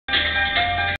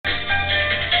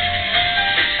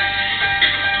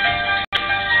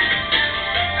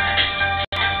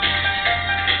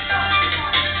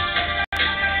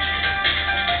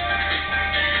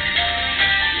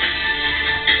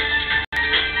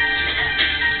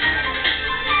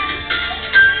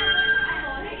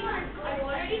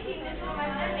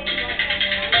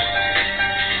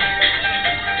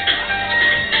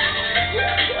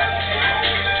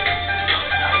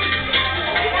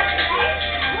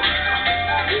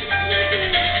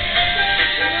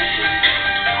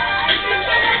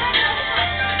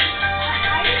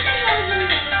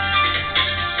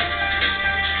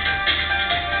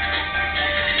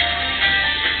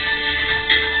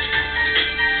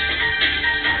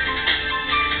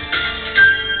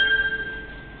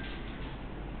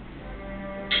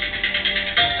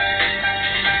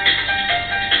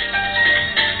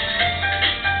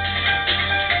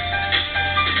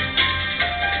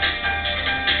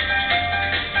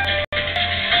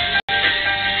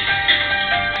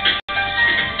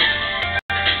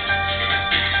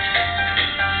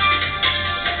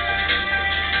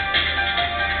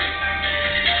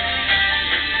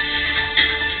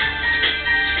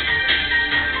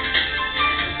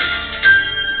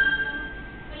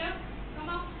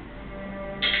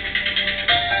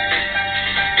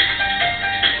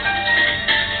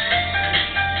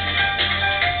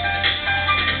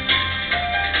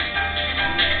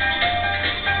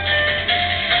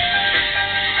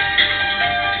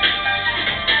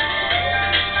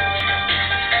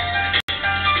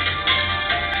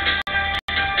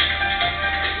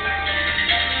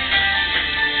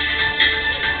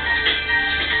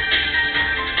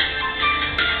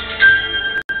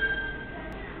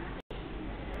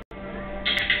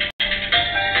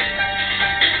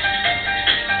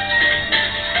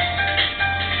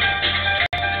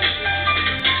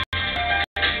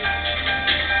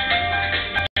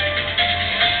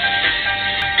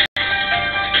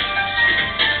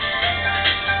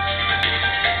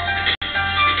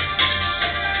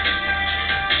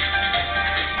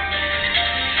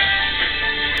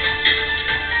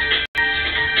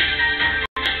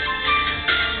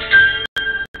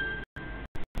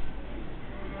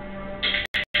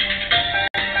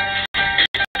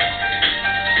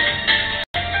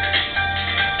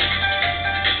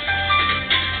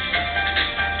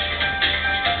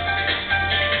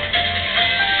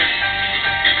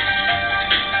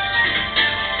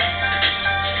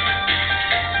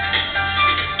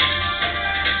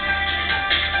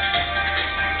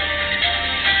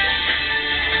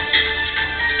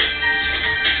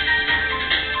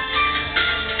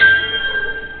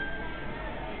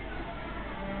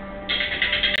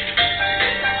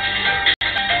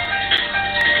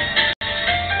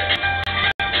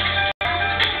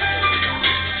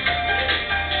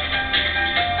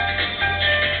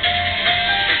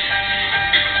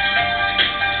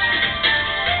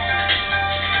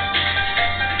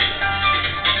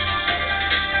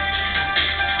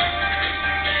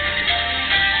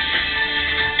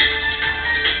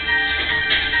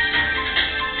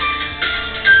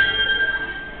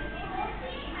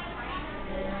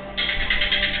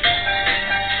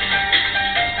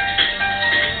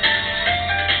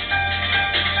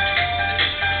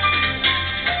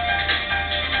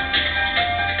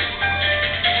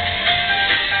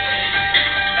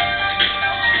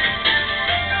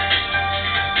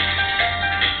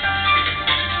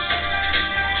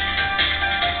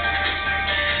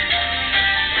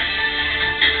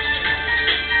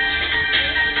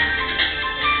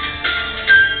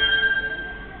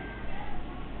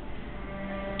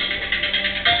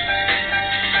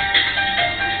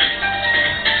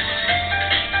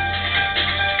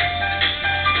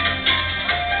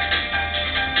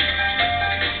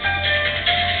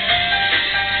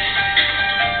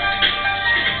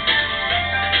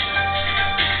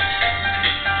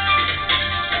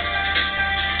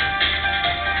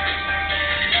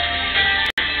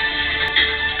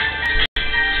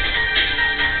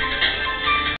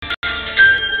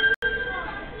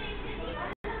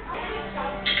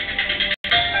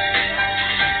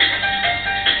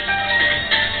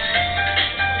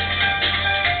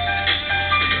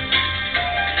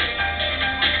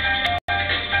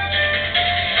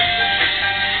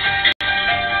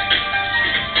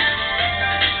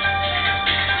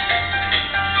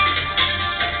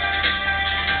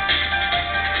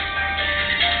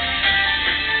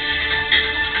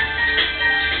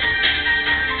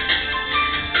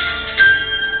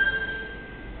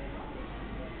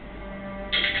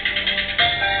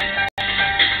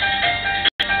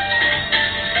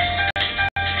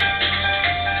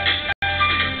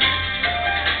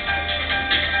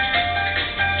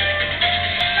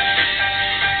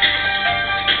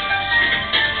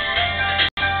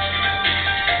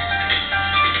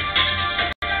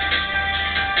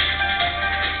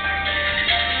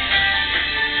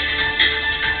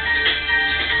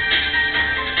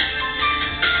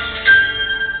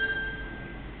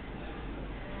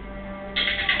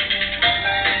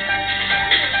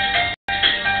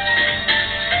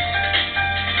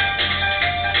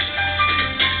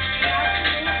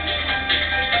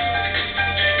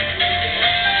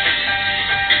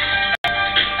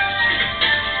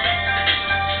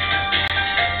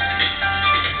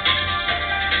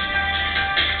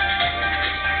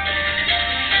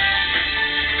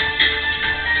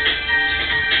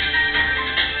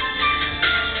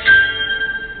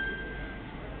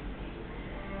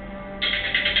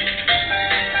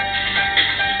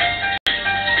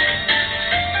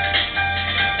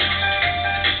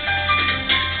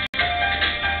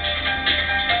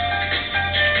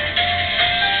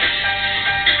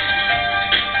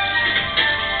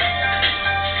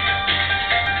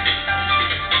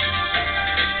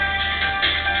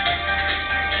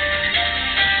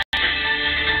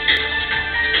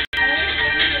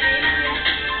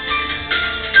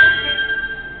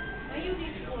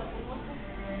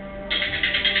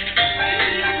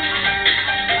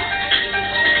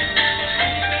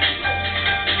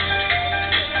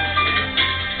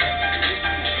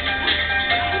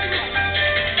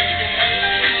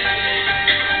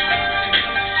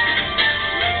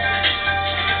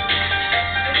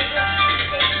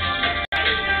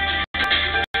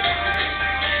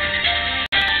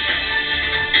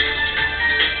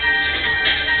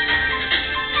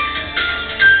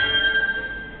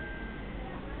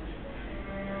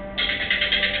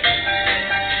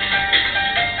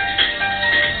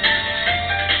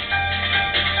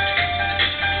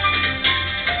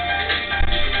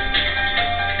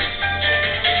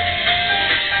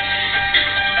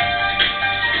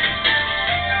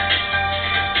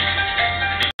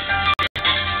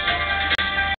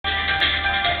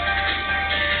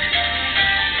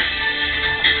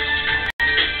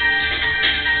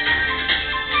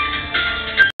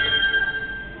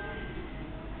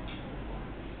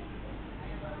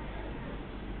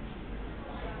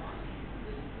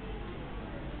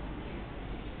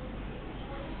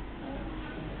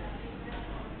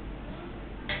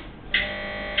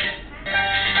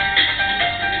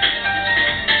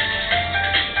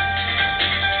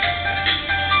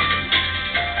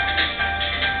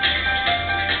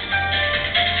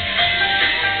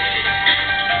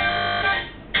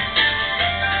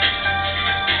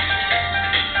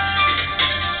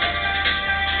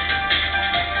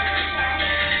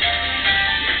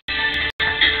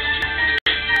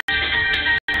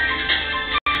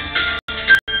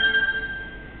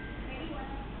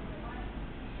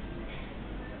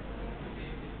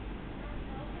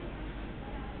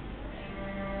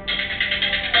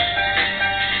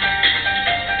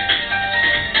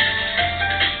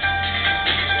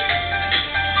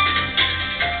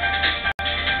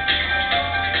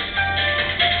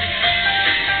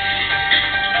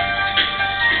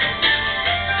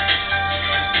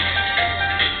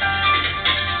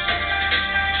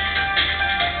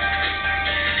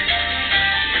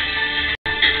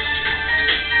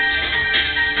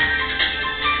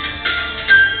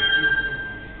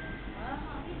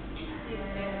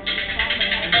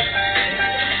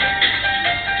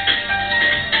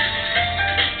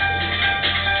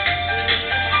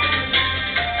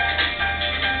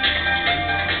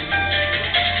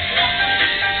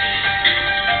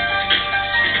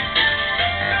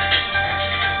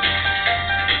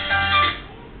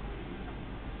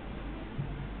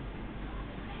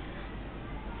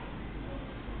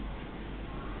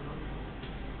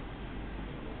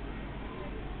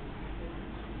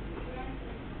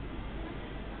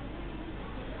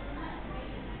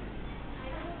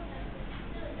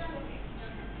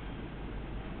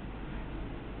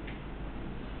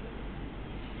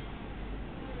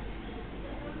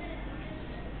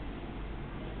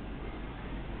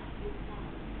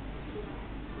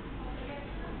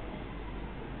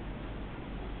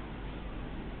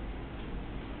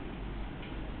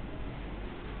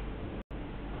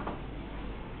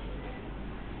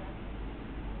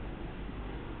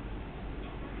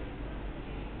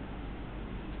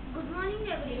morning,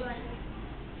 everyone.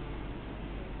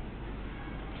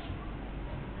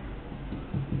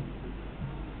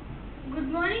 Good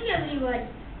morning, everyone.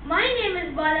 My name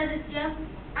is Baladitya.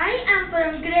 I am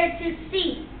from grade 6C.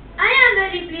 I am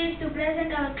very pleased to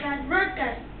present our class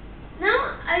broadcast.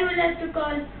 Now I would like to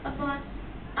call upon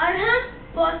Arham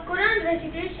for Quran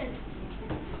recitation.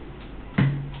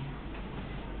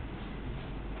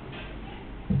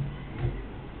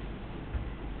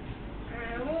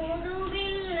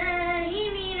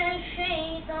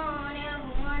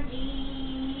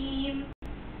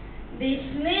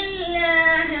 بسم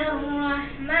الله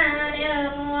الرحمن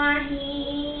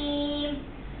الرحيم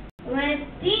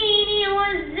والتين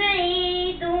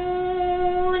والزيتون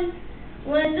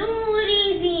وطور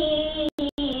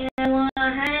سينين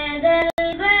وهذا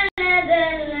البلد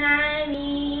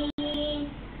العميد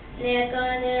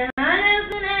لقد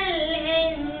خلقنا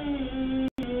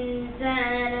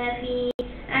الإنسان في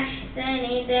أحسن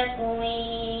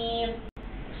تقويم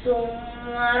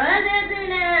ثم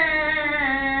رددناه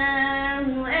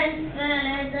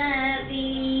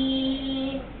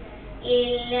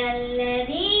إلا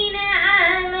الذين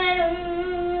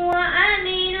آمنوا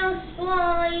وعملوا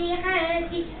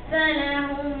الصالحات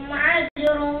فلهم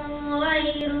أجر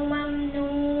غير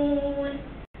ممنون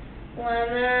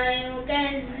وما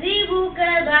يكذبك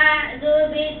بعد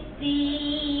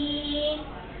بالدين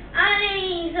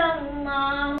أليس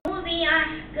الله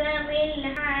بأحكم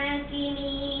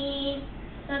الحاكمين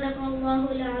صدق الله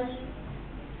العظيم.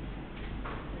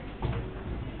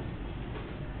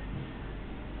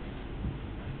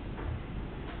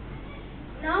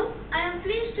 Now I am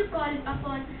pleased to call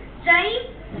upon Zaim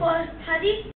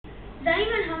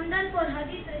and Hamdan for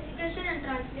Hadith recitation and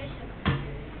translation.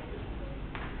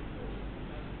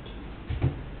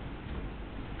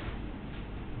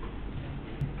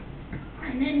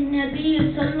 عن النبي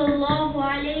صلى الله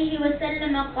عليه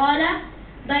وسلم قال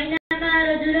بينما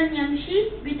رجل يمشي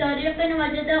بطريق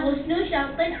وجد غصن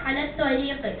شوق على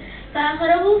الطريق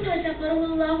فأخره فشكره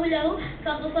الله له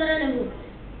فغفر له.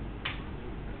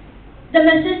 The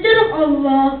Messenger of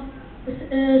Allah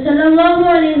sallallahu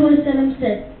alayhi wasallam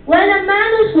said, while a man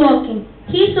was walking,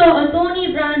 he saw a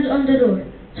thorny branch on the road.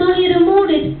 So he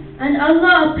removed it, and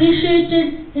Allah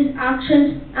appreciated his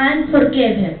actions and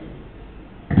forgave him.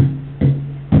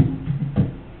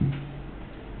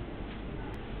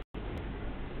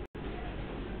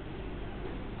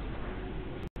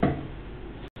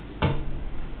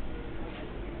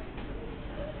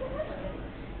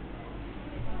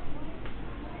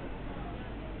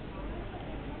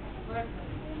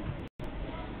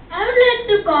 I would like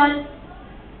to call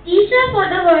Isha for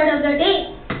the word of the day.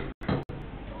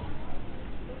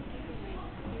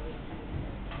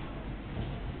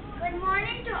 Good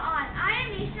morning to all. I am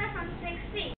Isha from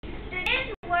 6C.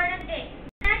 Today's word of the day,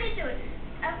 gratitude.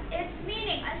 Its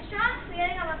meaning, a strong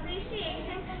feeling of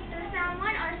appreciation to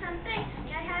someone or something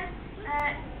that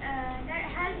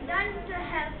has done to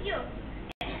help you.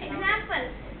 Example,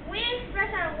 we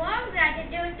express our warm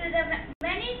gratitude to the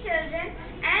many children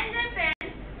and their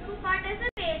parents who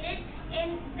participated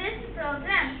in this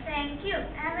program. Thank you.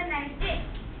 Have a nice day.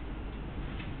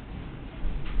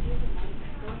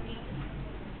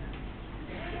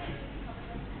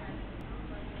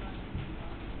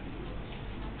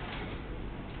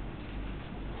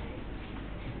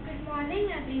 Good morning,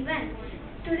 everyone.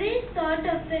 Today's thought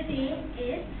of the day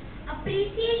is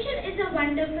appreciation is a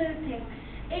wonderful thing.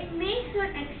 It makes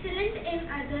what excellent in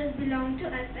others belong to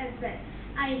us as well.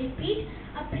 I repeat,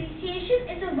 appreciation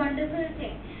is a wonderful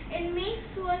thing. It makes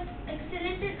what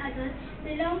excellent in others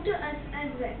belong to us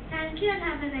as well. Thank you and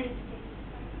have a nice day.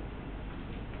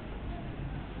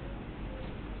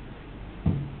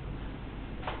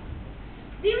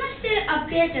 We must stay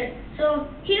updated. So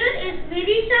here is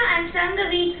Virisha and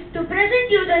Sangavi to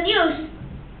present you the news.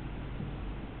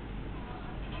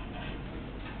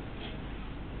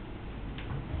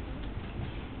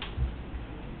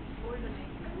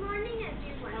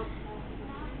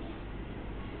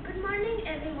 Good morning,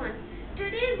 everyone.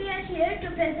 Today we are here to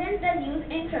present the news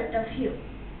in front of you.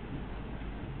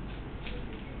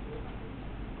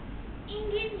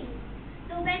 Indian news.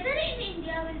 The weather in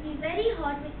India will be very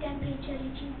hot with temperature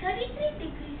reaching 33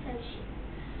 degrees Celsius.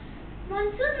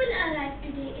 Monsoon will arrive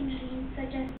today in regions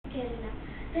such as Kerala.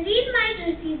 The region might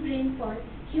receive rainfall.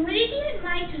 Humidity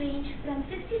might range from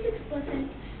 66%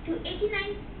 to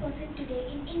 89% today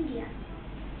in India.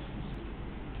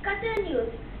 Qatar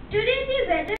news. Today the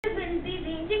weather will be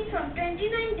ranging from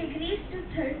 29 degrees to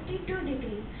 32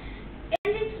 degrees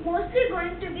and it's mostly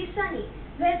going to be sunny.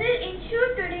 Weather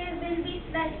ensured today will be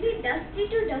slightly dusty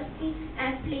to dusty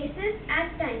at places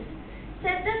at times,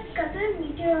 said the Qatar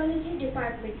Meteorology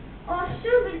Department.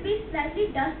 Offshore will be slightly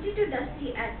dusty to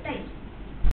dusty at times.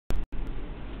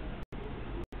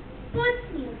 Sports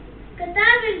news.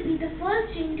 Qatar will be the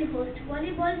first team to host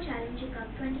Volleyball Challenger Cup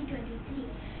 2023.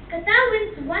 Qatar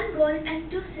wins 1 gold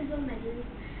and 2 silver medals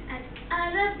at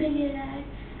Arab Billiard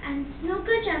and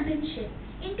Snooker Championship.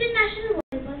 International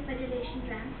Volleyball Federation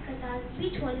ranks Qatar's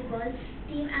beach volleyball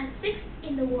team as 6th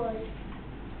in the world.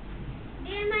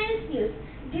 DMIS News.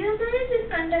 DMIS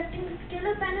is conducting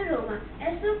Skill Panorama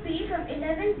SOP from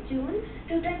 11th June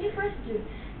to 21st June.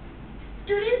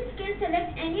 Students can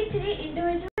select any 3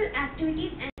 individual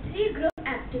activities and 3 group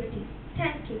activities.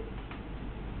 Thank you.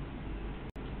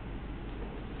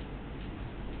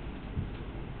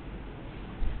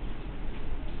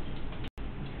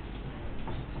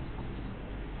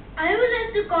 I would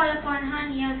like to call upon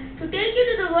Hania to take you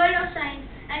to the world of science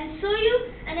and show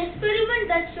you an experiment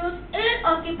that shows air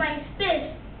occupies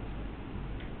space.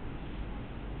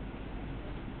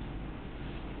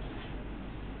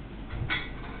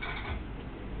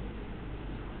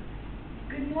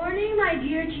 Good morning, my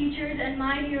dear teachers and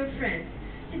my dear friends.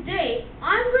 Today,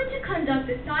 I'm going to conduct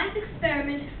a science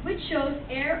experiment which shows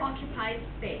air occupies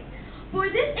space. For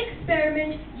this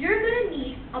experiment, you're going to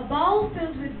need a bowl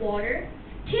filled with water,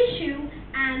 tissue,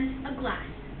 and a glass.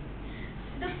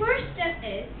 The first step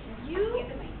is you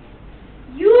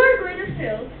are going to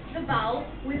fill the bowl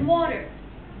with water.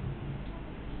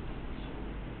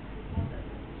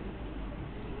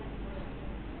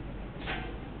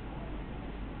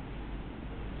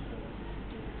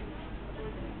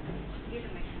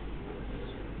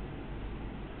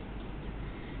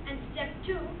 And step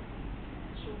 2.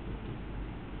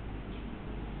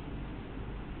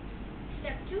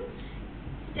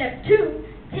 Step 2,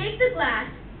 take the glass,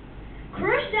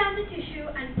 crush down the tissue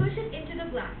and push it into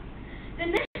the glass. The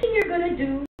next thing you're going to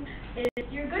do is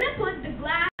you're going to put the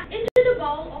glass into the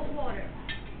bowl of water.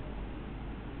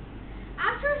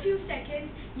 After a few seconds,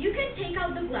 you can take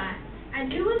out the glass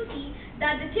and you will see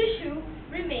that the tissue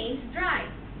remains dry.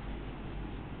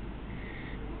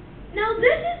 Now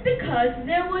this is because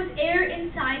there was air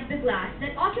inside the glass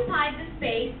that occupied the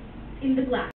space in the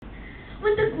glass.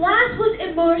 When the glass was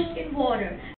immersed in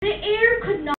water, the air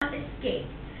could not escape.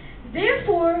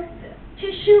 Therefore, the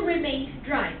tissue remains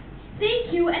dry.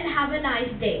 Thank you and have a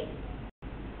nice day.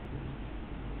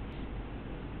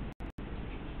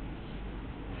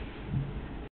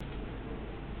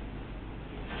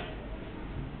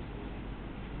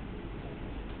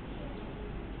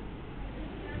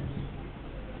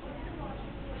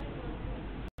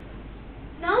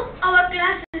 Now our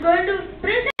class is going to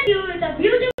present you with a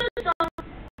beautiful song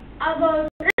about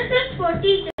respect for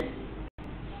teachers.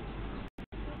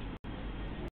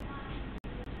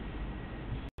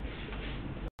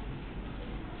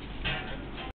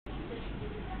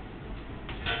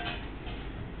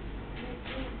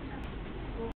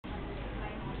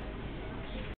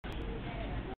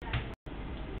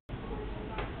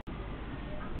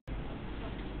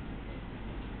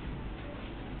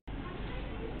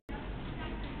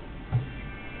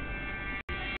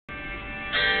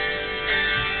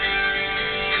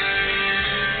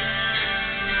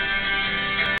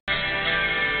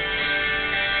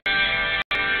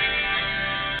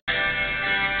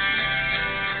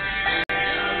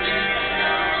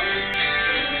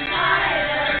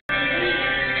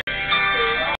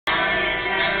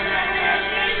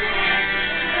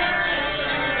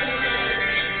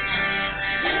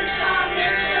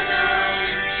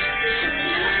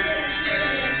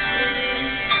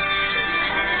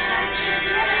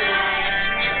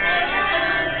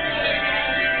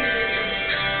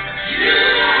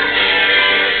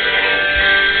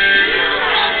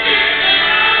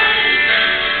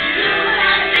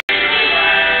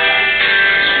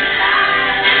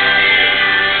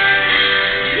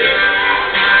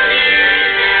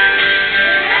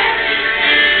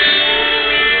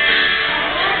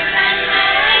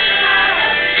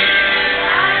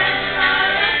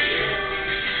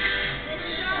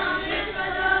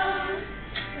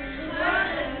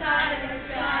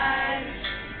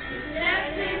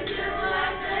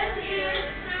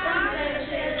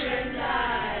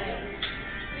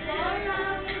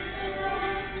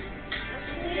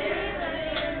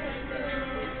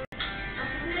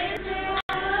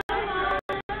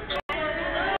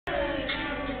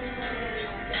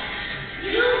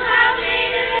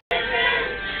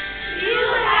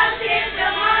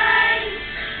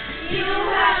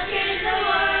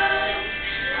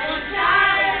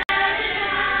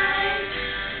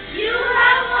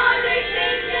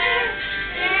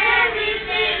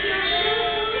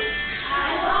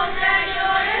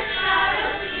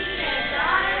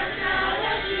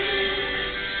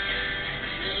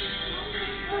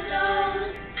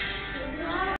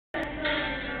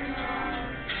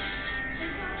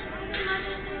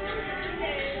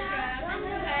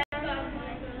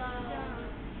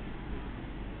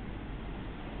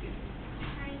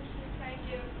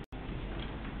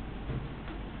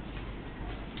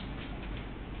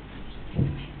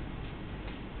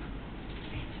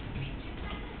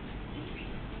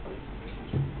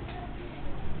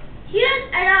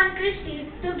 Here's Adam Christie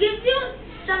to give you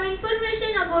some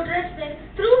information about respect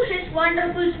through his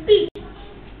wonderful speech.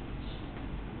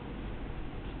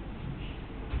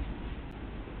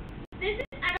 This is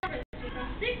Adam Christie from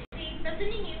 6C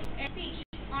presenting you a speech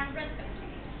on respect.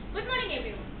 Good morning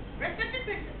everyone. Respected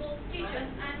principals,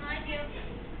 teachers and my dear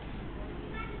friends.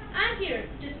 I'm here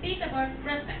to speak about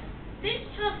respect. Since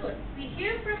childhood, we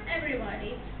hear from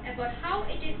everybody about how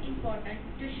it is important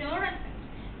to show respect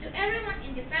to everyone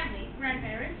in the family,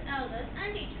 grandparents, elders,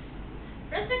 and teachers.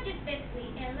 Respect is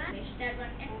basically a language that one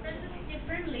expresses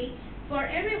differently for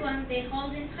everyone they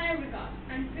hold in high regard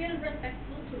and feel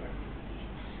respectful towards.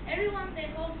 Everyone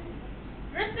they hold in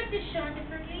respect is shown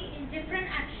differently in different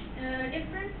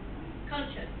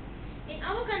cultures. In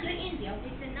our country, India, we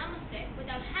say namaste with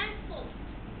our hands closed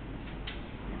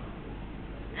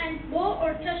and bow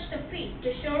or touch the feet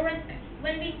to show respect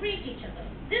when we greet each other.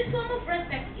 This form of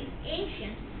respect is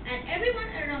ancient and everyone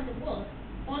around the world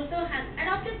also has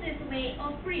adopted this way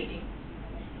of greeting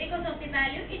because of the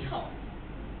value it holds.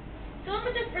 So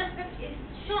much of respect is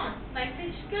shown by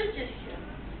physical gestures,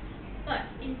 but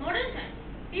in modern times,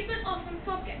 people often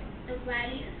forget the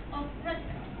values of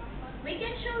respect. We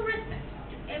can show respect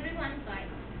to everyone by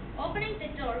opening the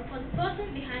door for the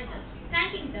person behind us,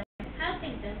 thanking them,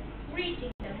 helping them,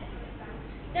 greeting them.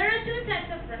 There are two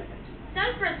types of respect,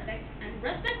 self-respect and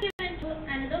respect given to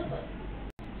another person.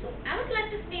 So I would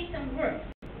like to speak some words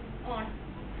on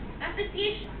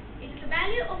appreciation. It is the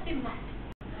value of the mind.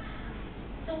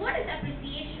 So what is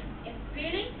appreciation? A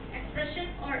feeling, expression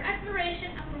or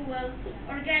admiration, approval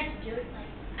or gratitude,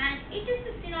 and it is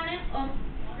the synonym of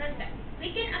respect. We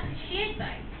can appreciate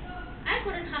by I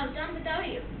couldn't have done without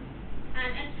you. I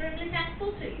am extremely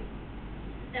thankful to you.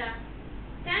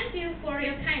 Thank you for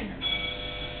your kindness.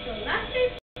 So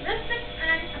lastly, respect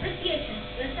and appreciation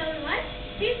will serve life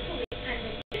peacefully and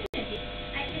with dignity,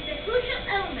 and is a crucial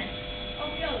element of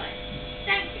your life.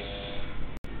 Thank you.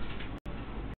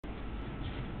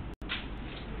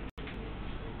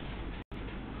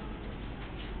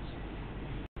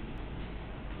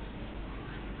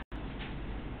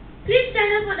 Please stand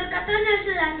up for the Qatar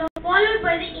national anthem, followed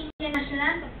by the Indian national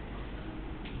anthem.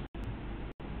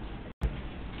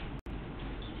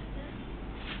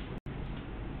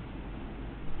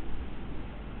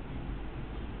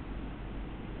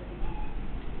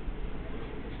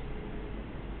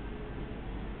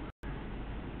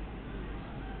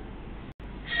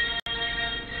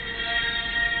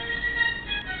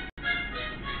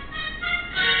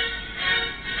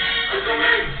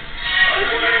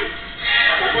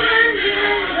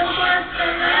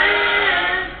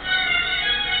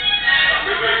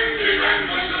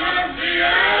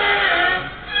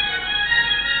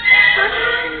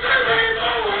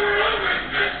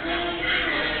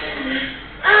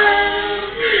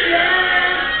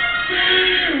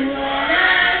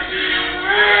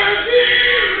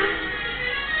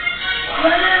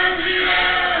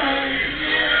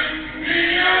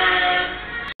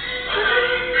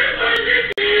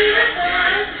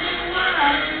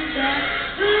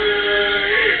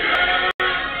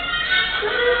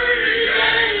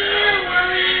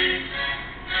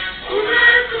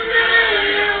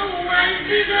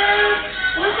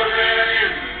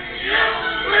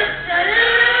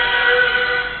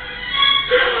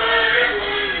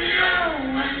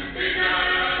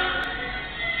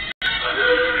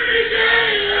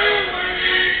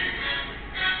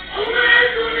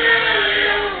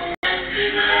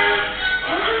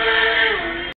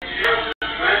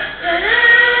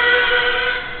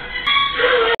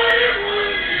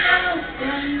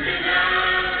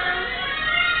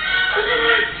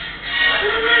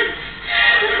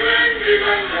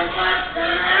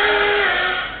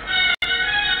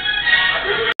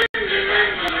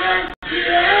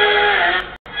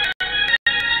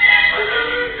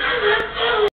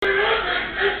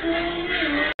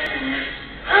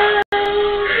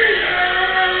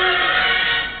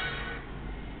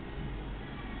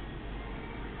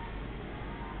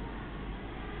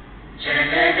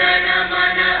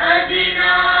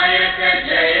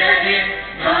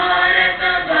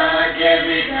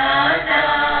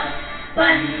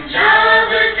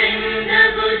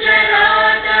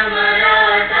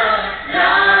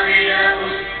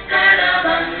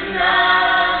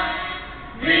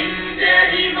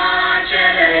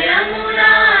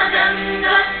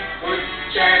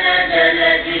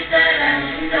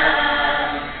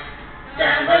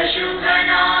 शुभ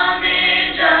नामे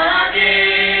जागे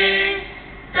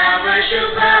तब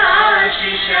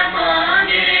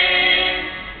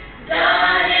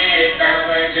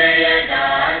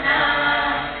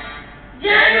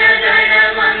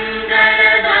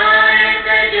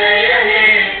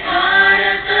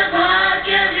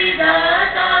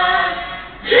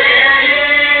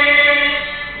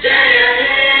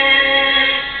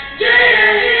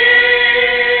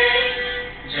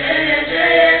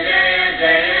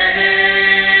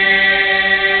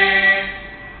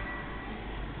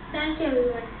you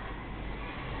everyone.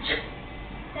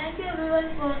 Thank you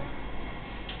everyone for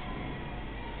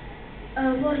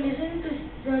listening to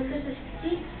broadcast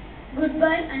 60.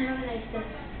 Goodbye and have a nice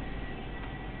day.